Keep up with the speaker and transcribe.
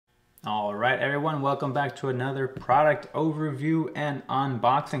All right, everyone, welcome back to another product overview and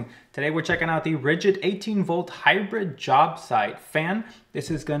unboxing. Today we're checking out the Ridgid 18-volt hybrid job site fan. This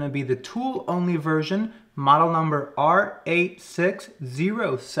is going to be the tool-only version, model number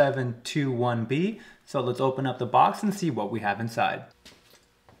R860721B. So let's open up the box and see what we have inside.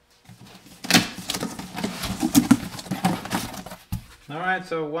 All right,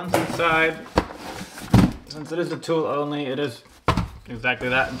 so once inside, since it is a tool only, it is exactly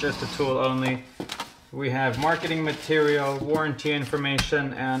that, just a tool only. We have marketing material, warranty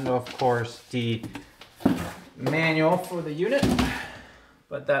information, and of course the manual for the unit.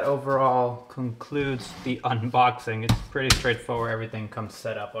 But that overall concludes the unboxing. It's pretty straightforward. Everything comes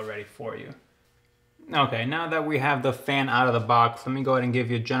set up already for you. Okay, now that we have the fan out of the box, let me go ahead and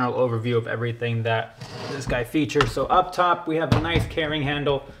give you a general overview of everything that this guy features. So up top, we have a nice carrying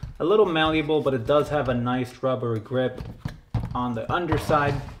handle, a little malleable, but it does have a nice rubber grip on the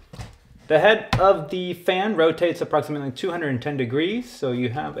underside. The head of the fan rotates approximately 210 degrees, so you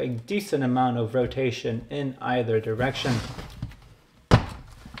have a decent amount of rotation in either direction.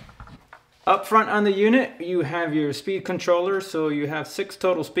 Up front on the unit, you have your speed controller, so you have 6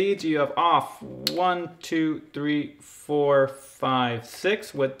 total speeds. You have off 1, 2, 3, 4, 5,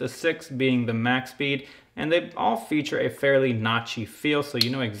 6, with the 6 being the max speed, and they all feature a fairly notchy feel, so you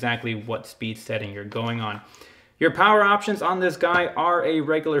know exactly what speed setting you're going on. Your power options on this guy are a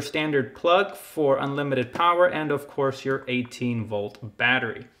regular standard plug for unlimited power and of course your 18-volt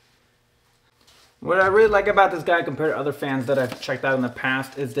battery. What I really like about this guy compared to other fans that I've checked out in the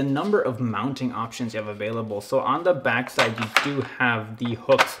past is the number of mounting options you have available. So on the back side, you do have the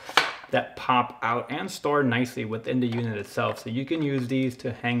hooks that pop out and store nicely within the unit itself. So you can use these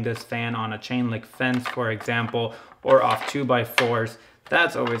to hang this fan on a chain link fence, for example, or off 2x4s.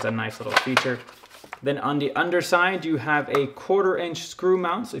 That's always a nice little feature. Then on the underside, you have a 1/4-inch screw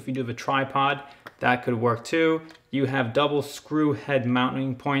mount. So if you do have a tripod, that could work too. You have double screw head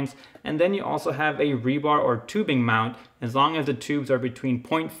mounting points. And then you also have a rebar or tubing mount. As long as the tubes are between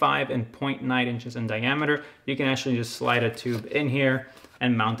 0.5 and 0.9 inches in diameter, you can actually just slide a tube in here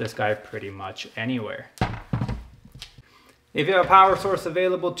and mount this guy pretty much anywhere. If you have a power source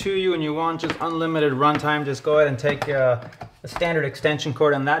available to you and you want just unlimited runtime, just go ahead and take a standard extension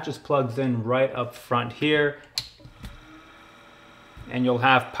cord, and that just plugs in right up front here. And you'll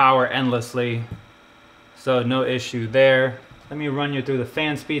have power endlessly, so no issue there. Let me run you through the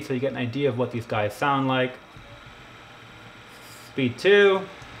fan speed so you get an idea of what these guys sound like. Speed 2,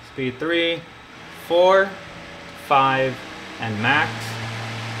 speed 3, 4, 5, and max.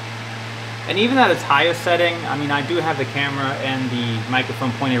 And even at its highest setting, I mean, I do have the camera and the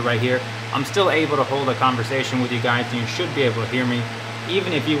microphone pointed right here. I'm still able to hold a conversation with you guys, and you should be able to hear me.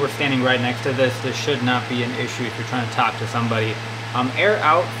 Even if you were standing right next to this should not be an issue if you're trying to talk to somebody. Air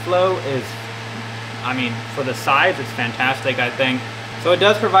outflow is, I mean, for the size, it's fantastic, I think. So it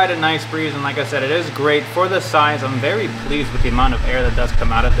does provide a nice breeze, and like I said, it is great for the size. I'm very pleased with the amount of air that does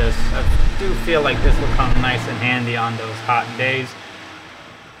come out of this. I do feel like this will come nice and handy on those hot days.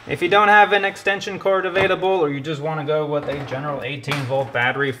 If you don't have an extension cord available, or you just want to go with a general 18-volt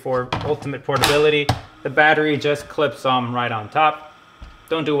battery for ultimate portability, the battery just clips on right on top.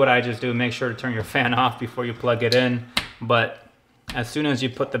 Don't do what I just do. Make sure to turn your fan off before you plug it in. But as soon as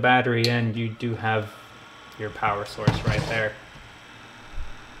you put the battery in, you do have your power source right there.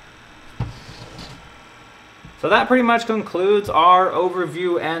 So that pretty much concludes our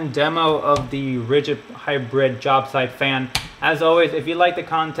overview and demo of the Ridgid hybrid job site fan. As always, if you like the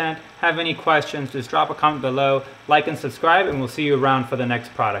content, have any questions, just drop a comment below, like and subscribe, and we'll see you around for the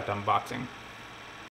next product unboxing.